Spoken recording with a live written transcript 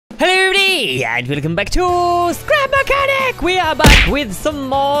Hey, and welcome back to Scrap Mechanic! We are back with some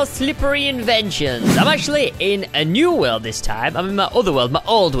more slippery inventions. I'm actually in a new world this time. I'm in my other world, my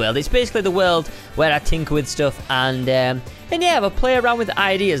old world. It's basically the world where I tinker with stuff and yeah, I play around with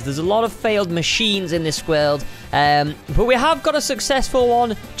ideas. There's a lot of failed machines in this world, but we have got a successful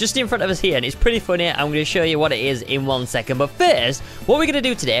one just in front of us here, and it's pretty funny. I'm going to show you what it is in 1 second. But first, what we're going to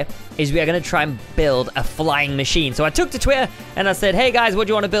do today is we are going to try and build a flying machine. So I took to Twitter and I said, hey guys, what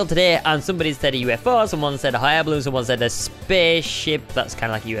do you want to build today? And somebody said a UFO, someone said a hot air balloon, someone said a spaceship. That's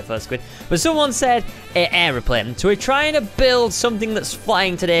kind of like a UFO squid. But someone said an aeroplane. So we're trying to build something that's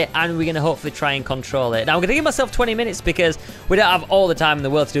flying today, and we're going to hopefully try and control it. Now, I'm going to give myself 20 minutes because we don't have all the time in the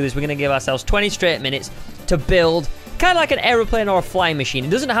world to do this. We're going to give ourselves 20 straight minutes to build kind of like an aeroplane or a flying machine.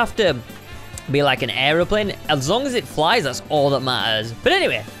 It doesn't have to be like an aeroplane. As long as it flies, that's all that matters. But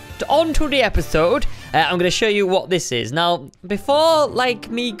anyway, on to the episode. I'm going to show you what this is. Now, before like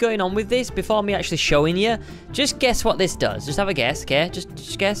me going on with this, before me actually showing you, just guess what this does. Just have a guess, okay?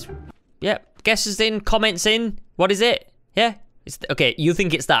 Just guess. Yep. Guesses in, comments in. What is it? Yeah? Okay, you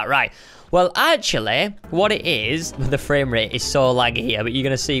think it's that, right? Well, actually, what it is, the frame rate is so laggy here, but you're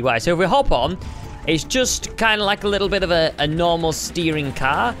going to see why. So if we hop on, it's just kind of like a little bit of a normal steering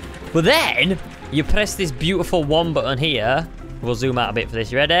car. But then, you press this beautiful one button here. We'll zoom out a bit for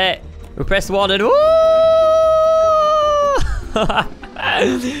this. You ready? We press one and... Woo!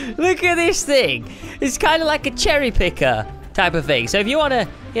 Look at this thing. It's kind of like a cherry picker type of thing. So if you want to,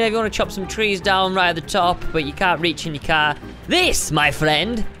 if you want to chop some trees down right at the top, but you can't reach in your car, this, my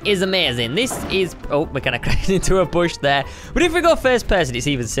friend, is amazing. This is... Oh, we kind of crashed into a bush there. But if we go first person, it's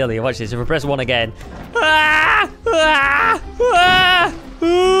even sillier. Watch this. If we press one again.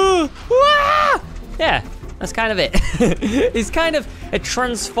 Yeah, that's kind of it. It's kind of a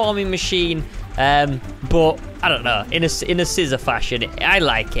transforming machine, but I don't know, in a scissor fashion. I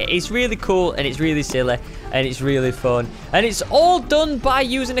like it. It's really cool, and it's really silly, and it's really fun, and it's all done by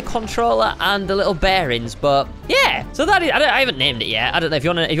using a controller and the little bearings. But yeah, so that is. I haven't named it yet. I don't know if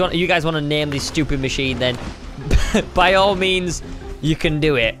you guys want to name this stupid machine, then by all means you can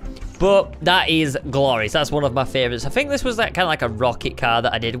do it. But that is glorious. That's one of my favorites. I think this was like kind of like a rocket car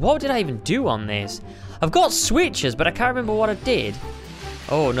that I did. What did I even do on this? I've got switches, but I can't remember what I did.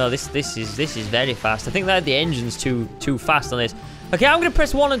 Oh no, this is very fast. I think that the engine's too fast on this. Okay, I'm gonna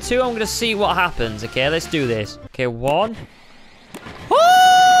press 1 and 2. I'm gonna see what happens. Okay, let's do this. Okay, 1.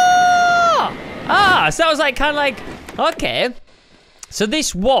 Ah, so I was like kind of like, okay. So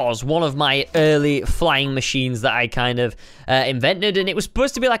this was one of my early flying machines that I kind of invented, and it was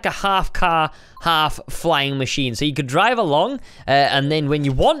supposed to be like a half car, half flying machine. So you could drive along, and then when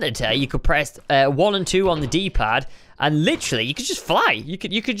you wanted to, you could press 1 and 2 on the D-pad, and literally you could just fly. You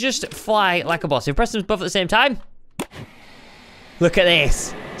could just fly like a boss. If you press them both at the same time, look at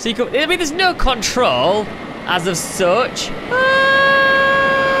this. So you could. I mean, there's no control as of such.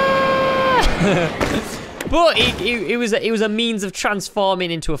 But it was a means of transforming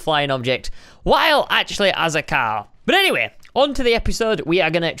into a flying object while actually as a car. But anyway, on to the episode. We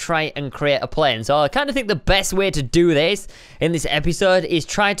are going to try and create a plane. So I kind of think the best way to do this in this episode is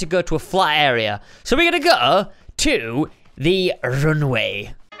try to go to a flat area. So we're going to go to the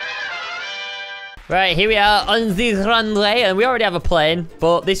runway. Right, here we are on the runway, and we already have a plane,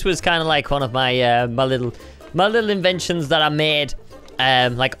 but this was kind of like one of my my little inventions that I made.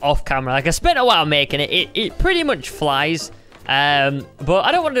 Like off camera. Like I spent a while making it. It pretty much flies. But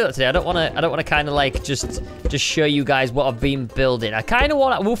I don't want to do that today. I don't want to kind of like just show you guys what I've been building. I kind of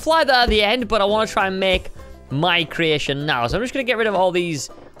want to. We'll fly that at the end, but I want to try and make my creation now. So I'm just gonna get rid of all these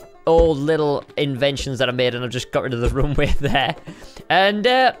old little inventions that I made, and I've just got rid of the runway there. And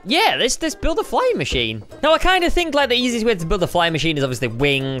yeah, let's build a flying machine. Now I kind of think like the easiest way to build a flying machine is obviously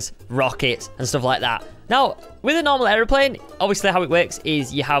wings, rockets, and stuff like that. Now, with a normal airplane, obviously how it works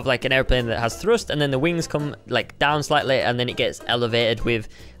is you have like an airplane that has thrust, and then the wings come like down slightly, and then it gets elevated with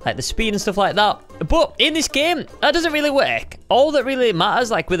like the speed and stuff like that. But in this game, that doesn't really work. All that really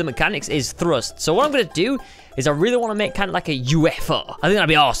matters, like with the mechanics, is thrust. So what I'm gonna do is I really want to make kind of like a UFO. I think that'd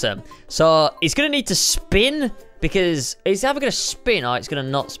be awesome. So it's gonna need to spin, because it's either gonna spin or it's gonna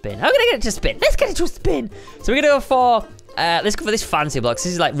not spin. I'm gonna get it to spin. Let's get it to spin. So we're gonna go for let's go for this fancy block. This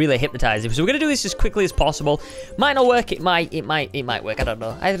is like really hypnotizing. So we're gonna do this as quickly as possible. Might not work. It might work. I don't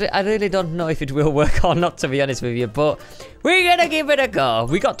know. I really don't know if it will work or not, to be honest with you. But we're gonna give it a go.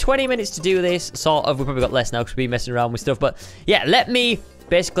 We got 20 minutes to do this. Sort of. We probably got less now because we've been messing around with stuff. But yeah, let me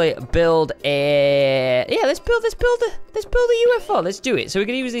basically build a. Yeah, let's build a UFO. Let's do it. So we're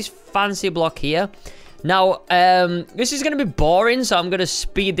gonna use this fancy block here. Now, this is going to be boring, so I'm going to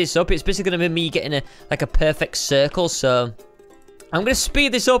speed this up. It's basically going to be me getting a perfect circle, so I'm going to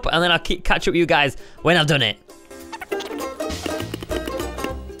speed this up, and then I'll catch up with you guys when I've done it.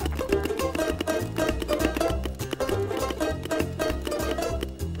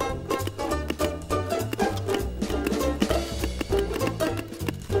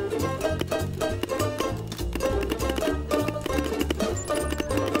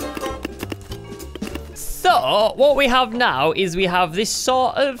 So, what we have now is we have this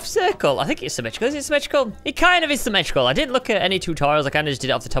sort of circle. I think it's symmetrical. Is it symmetrical? It kind of is symmetrical. I didn't look at any tutorials. I kind of just did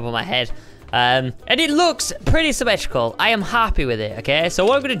it off the top of my head. And it looks pretty symmetrical. I am happy with it, okay? So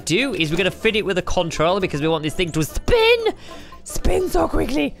what I'm going to do is we're going to fit it with a controller because we want this thing to spin so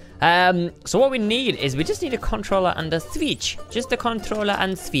quickly. So what we need is we just need a controller and a switch. Just a controller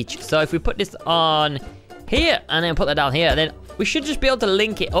and switch. So if we put this on here and then put that down here, then we should just be able to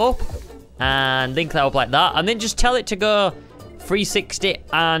link it up. And link that up like that. And then just tell it to go 360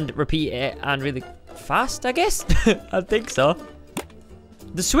 and repeat it and really fast, I guess. I think so.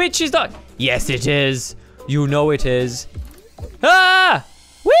 The switch is not... Yes, it is. You know it is. Ah!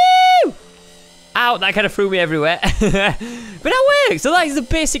 Woo! Ow, that kind of threw me everywhere. But that works. So that is the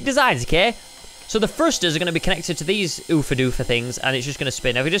basic designs, okay? So the thrusters are going to be connected to these oofa-doofa things. And it's just going to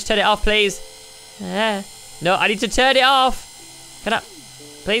spin. If we just turn it off, please. No, I need to turn it off. Can I...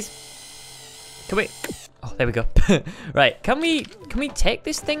 Please? Can we... Oh, there we go. Right, can we take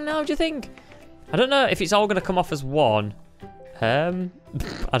this thing now, do you think? I don't know if it's all going to come off as one. I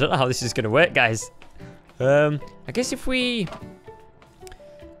don't know how this is going to work, guys. I guess if we...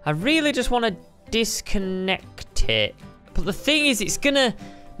 I really just want to disconnect it. But the thing is, it's going to...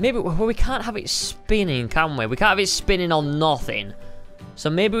 Maybe... Well, we can't have it spinning, can we? We can't have it spinning on nothing. So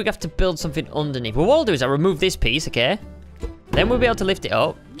maybe we have to build something underneath. Well, what I'll do is I'll remove this piece, okay? Then we'll be able to lift it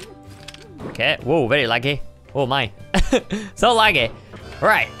up. Okay, whoa, very laggy. Oh my. So laggy.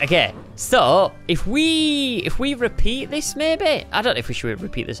 Right, okay. So, if we repeat this maybe? I don't know if we should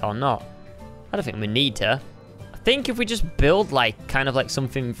repeat this or not. I don't think we need to. I think if we just build like, kind of like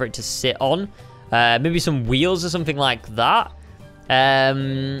something for it to sit on. Maybe some wheels or something like that.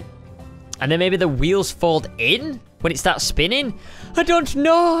 And then maybe the wheels fold in when it starts spinning. I don't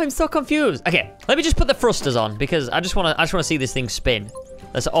know, I'm so confused. Okay, let me just put the thrusters on because I just want to see this thing spin.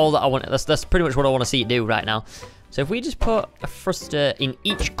 That's all that I want. That's pretty much what I want to see it do right now. So if we just put a thruster in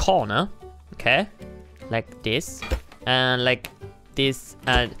each corner, okay, like this, and like this,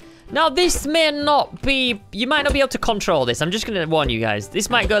 and now this may not be, you might not be able to control this. I'm just gonna warn you guys. This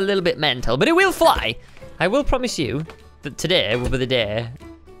might go a little bit mental, but it will fly. I will promise you that today will be the day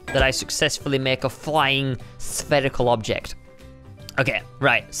that I successfully make a flying spherical object. Okay,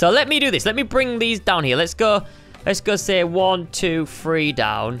 right. So let me do this. Let me bring these down here. Let's go say 1, 2, 3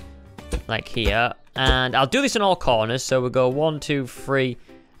 down, like here. And I'll do this in all corners. So we'll go 1, 2, 3,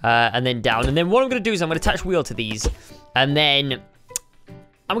 and then down. And then what I'm going to do is I'm going to attach wheel to these. And then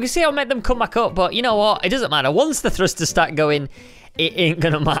I'm going to say I'll make them come back up. But you know what? It doesn't matter. Once the thrusters start going, it ain't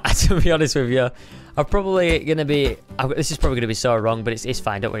going to matter, to be honest with you. I'm probably going to be... This is probably going to be so wrong, but it's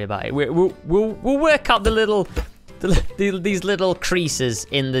fine. Don't worry about it. We'll work out the little... these little creases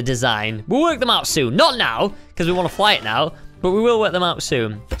in the design. We'll work them out soon. Not now, because we want to fly it now, but we will work them out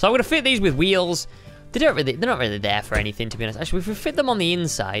soon. So I'm going to fit these with wheels. They're not really there for anything, to be honest. Actually, if we fit them on the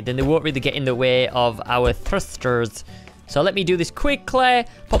inside, then they won't really get in the way of our thrusters. So let me do this quickly,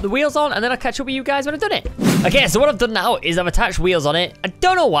 pop the wheels on, and then I'll catch up with you guys when I've done it. Okay, so what I've done now is I've attached wheels on it. I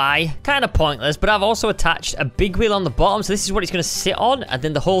don't know why, kind of pointless, but I've also attached a big wheel on the bottom, so this is what it's going to sit on, and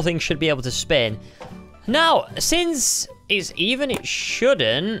then the whole thing should be able to spin. Now, since it's even, it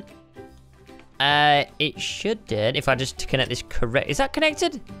shouldn't. If I just connect this correct. Is that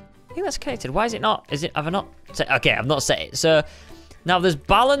connected? I think that's connected. Why is it not? Have I not set? Okay, I've not set it. So, now there's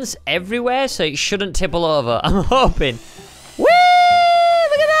balance everywhere, so it shouldn't tipple over. I'm hoping. Woo!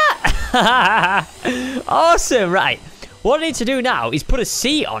 Look at that! Awesome, right. What I need to do now is put a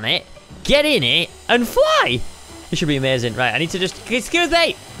seat on it, get in it, and fly. This should be amazing. Right, I need to just, excuse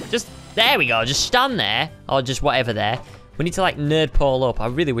me, there we go, just stand there, or just whatever there. We need to like nerd pole up. I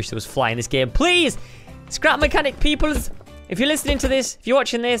really wish there was fly in this game. Please, scrap mechanic peoples, if you're listening to this, if you're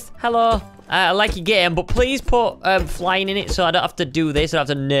watching this, hello. I like your game, but please put flying in it so I don't have to do this, I don't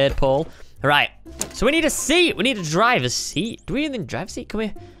have to nerd pole. Right, so we need a seat, we need a driver's seat. Do we even drive seat?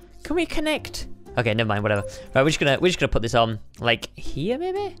 Can we connect? Okay, never mind, whatever. Right, we're just gonna put this on, like here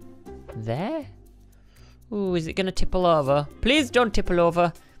maybe? There? Ooh, is it gonna tipple over? Please don't tipple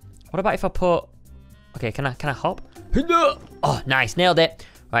over. What about if I put... Okay, can I hop? Oh, nice, nailed it.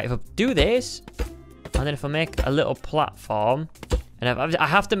 Right, if I do this, and then if I make a little platform, and I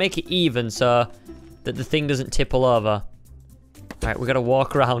have to make it even so that the thing doesn't tipple over. Right, we're gonna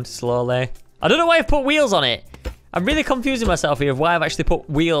walk around slowly. I don't know why I've put wheels on it. I'm really confusing myself here of why I've actually put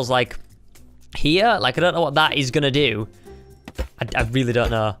wheels like here. Like, I don't know what that is gonna do. I really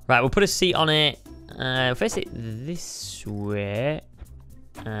don't know. Right, we'll put a seat on it. First it this way.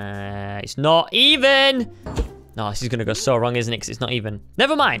 It's not even. No, this is gonna go so wrong, isn't it? Because it's not even.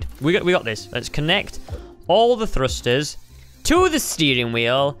 Never mind. We got this. Let's connect all the thrusters to the steering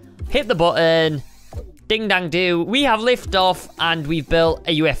wheel. Hit the button. Ding dang do. We have liftoff and we've built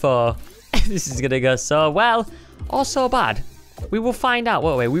a UFO. This is gonna go so well or so bad. We will find out,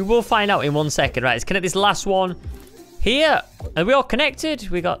 won't we? We will find out in 1 second. Right, let's connect this last one here. Are we all connected?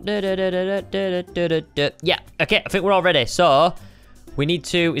 We got yeah, okay, I think we're all ready. So we need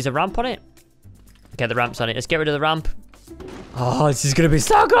to, is a ramp on it? Okay, the ramp's on it. Let's get rid of the ramp. Oh, this is gonna be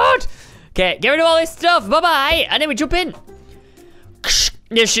so good. Okay, get rid of all this stuff. Bye-bye. And then we jump in.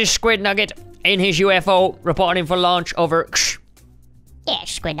 This is Squid Nugget in his UFO, reporting for launch over. Yeah,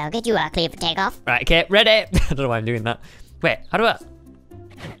 Squid Nugget, you are clear for takeoff. Right, okay, ready. I don't know why I'm doing that. Wait, how do I?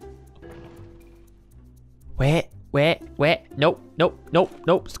 Wait.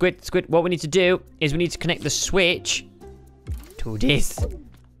 Nope. Squid. What we need to do is we need to connect the switch to this.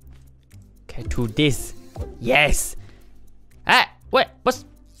 Okay, to this. Yes. Ah, wait, what's...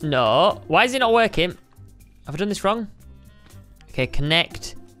 No, why is it not working? Have I done this wrong? Okay,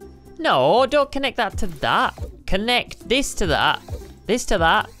 connect. No, don't connect that to that. Connect this to that. This to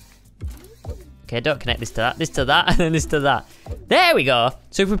that. Okay, don't connect this to that. This to that, and then this to that. There we go.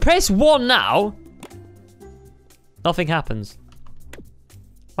 So if we press 1 now, nothing happens.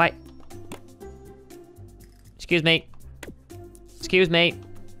 Wait. Excuse me.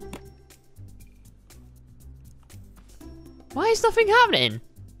 Why is nothing happening?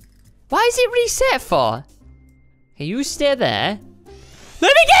 Why is it reset for? Okay, you stay there.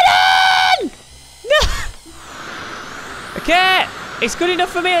 Let me get in! No! Okay, it's good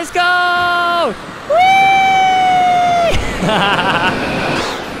enough for me. Let's go! Whee!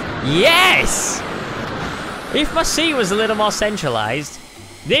 Yes! If my seat was a little more centralized,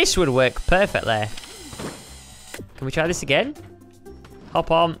 this would work perfectly. Can we try this again? Hop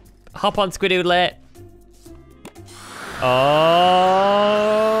on, Squidoodle. Oh,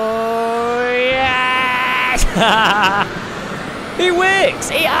 yes! It works.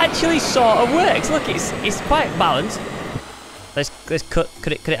 It actually sort of works. Look, it's quite balanced. Let's cut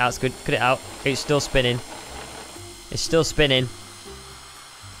it out, Squid. Cut it out. It's still spinning. It's still spinning.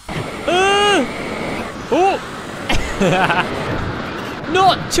 Oh!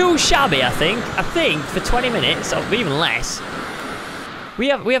 Not too shabby, I think. I think for 20 minutes, or even less, we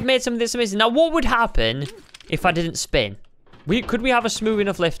have made something that's amazing. Now, what would happen if I didn't spin? Could we have a smooth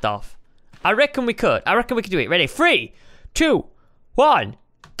enough liftoff? I reckon we could. I reckon we could do it. Ready? 3, 2, 1,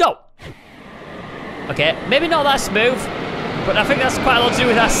 go! Okay, maybe not that smooth, but I think that's quite a lot to do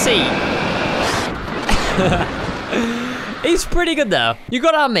with our seat. It's pretty good though. You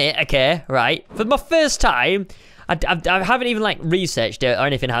gotta admit, okay, right? For my first time, I haven't even like researched it or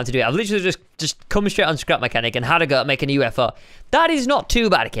anything how to do it. I've literally just come straight on Scrap Mechanic and how to go at making a UFO. That is not too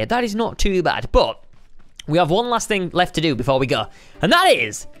bad, okay? That is not too bad. But we have one last thing left to do before we go, and that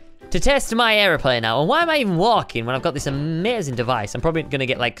is to test my aeroplane now. And why am I even walking when I've got this amazing device? I'm probably gonna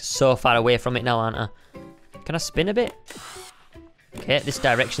get like so far away from it now, aren't I? Can I spin a bit? Okay, this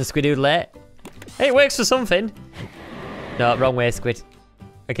direction, Squidoodle. Hey, it works for something. No, wrong way, Squid.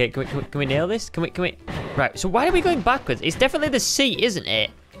 Okay, can we nail this? Can we? Right, so why are we going backwards? It's definitely the seat, isn't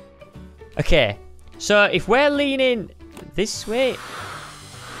it? Okay, so if we're leaning this way,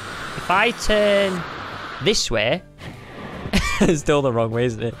 if I turn this way, it's still the wrong way,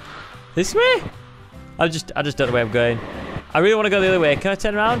 isn't it? This way? I just don't know where I'm going. I really want to go the other way. Can I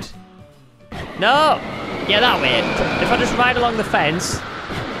turn around? No! Yeah, that way. If I just ride along the fence,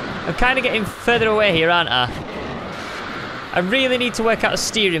 I'm kind of getting further away here, aren't I? I really need to work out a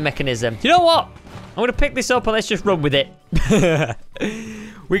steering mechanism. You know what? I'm gonna pick this up and let's just run with it.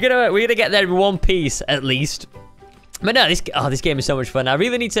 we're gonna get there in one piece at least. But no, this game is so much fun. I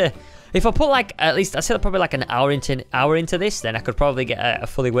really need to. If I put like at least, I say probably like an hour into this, then I could probably get a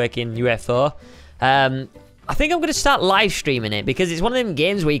fully working UFO. I think I'm gonna start live streaming it because it's one of them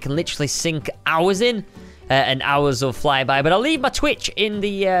games where you can literally sink hours in. And hours will fly by. But I'll leave my Twitch in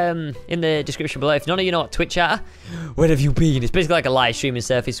the description below. If none of you know what Twitch are, where have you been? It's basically like a live streaming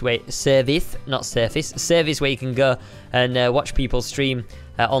service where you can go and watch people stream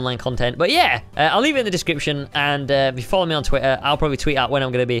online content. But yeah, I'll leave it in the description. And if you follow me on Twitter, I'll probably tweet out when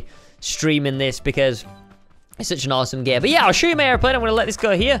I'm going to be streaming this because it's such an awesome game. But yeah, I'll show you my airplane. I'm going to let this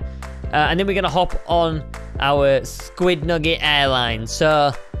go here. And then we're going to hop on our Squid Nugget airline.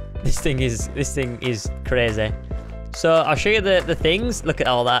 So this thing is crazy. So I'll show you the things. Look at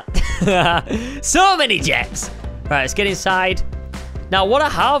all that. So many jets. Right, let's get inside. Now, what I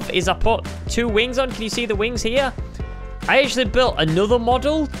have is I put 2 wings on. Can you see the wings here? I actually built another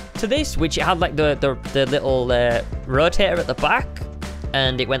model to this, which it had like the little rotator at the back,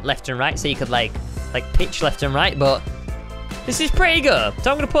 and it went left and right, so you could like pitch left and right. But this is pretty good. So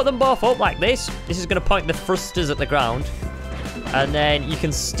I'm gonna put them both up like this. This is gonna point the thrusters at the ground, and then you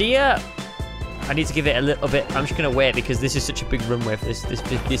can steer. I need to give it a little bit. I'm just gonna wait because this is such a big runway for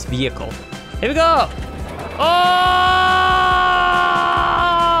this vehicle. Here we go. Oh!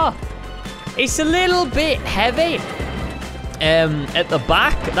 It's a little bit heavy. At the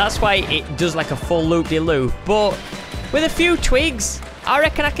back, that's why it does like a full loop-de-loop, but with a few twigs, I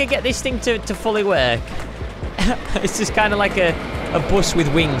reckon I could get this thing to fully work. It's just kind of like a bus with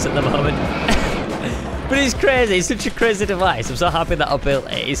wings at the moment. But it's crazy, it's such a crazy device. I'm so happy that I built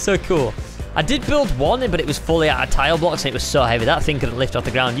it, it's so cool. I did build one, but it was fully out of tile blocks and it was so heavy, that thing couldn't lift off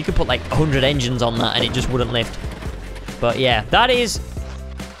the ground. You could put like 100 engines on that and it just wouldn't lift. But yeah, that is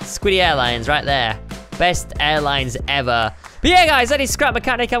Squiddy Airlines right there. Best airlines ever. But yeah, guys, that is Scrap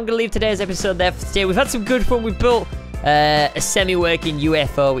Mechanic. I'm going to leave today's episode there for today. We've had some good fun. We built a semi-working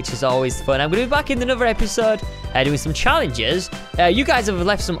UFO, which is always fun. I'm going to be back in another episode doing some challenges. You guys have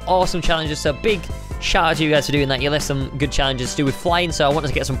left some awesome challenges, so big shout out to you guys for doing that. You left some good challenges to do with flying, so I want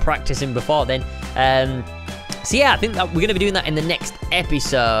to get some practice in before then. So yeah, I think that we're going to be doing that in the next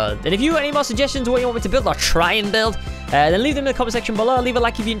episode. And if you have any more suggestions of what you want me to build or try and build, then leave them in the comment section below. Leave a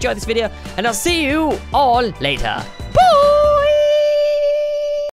like if you enjoyed this video, and I'll see you all later.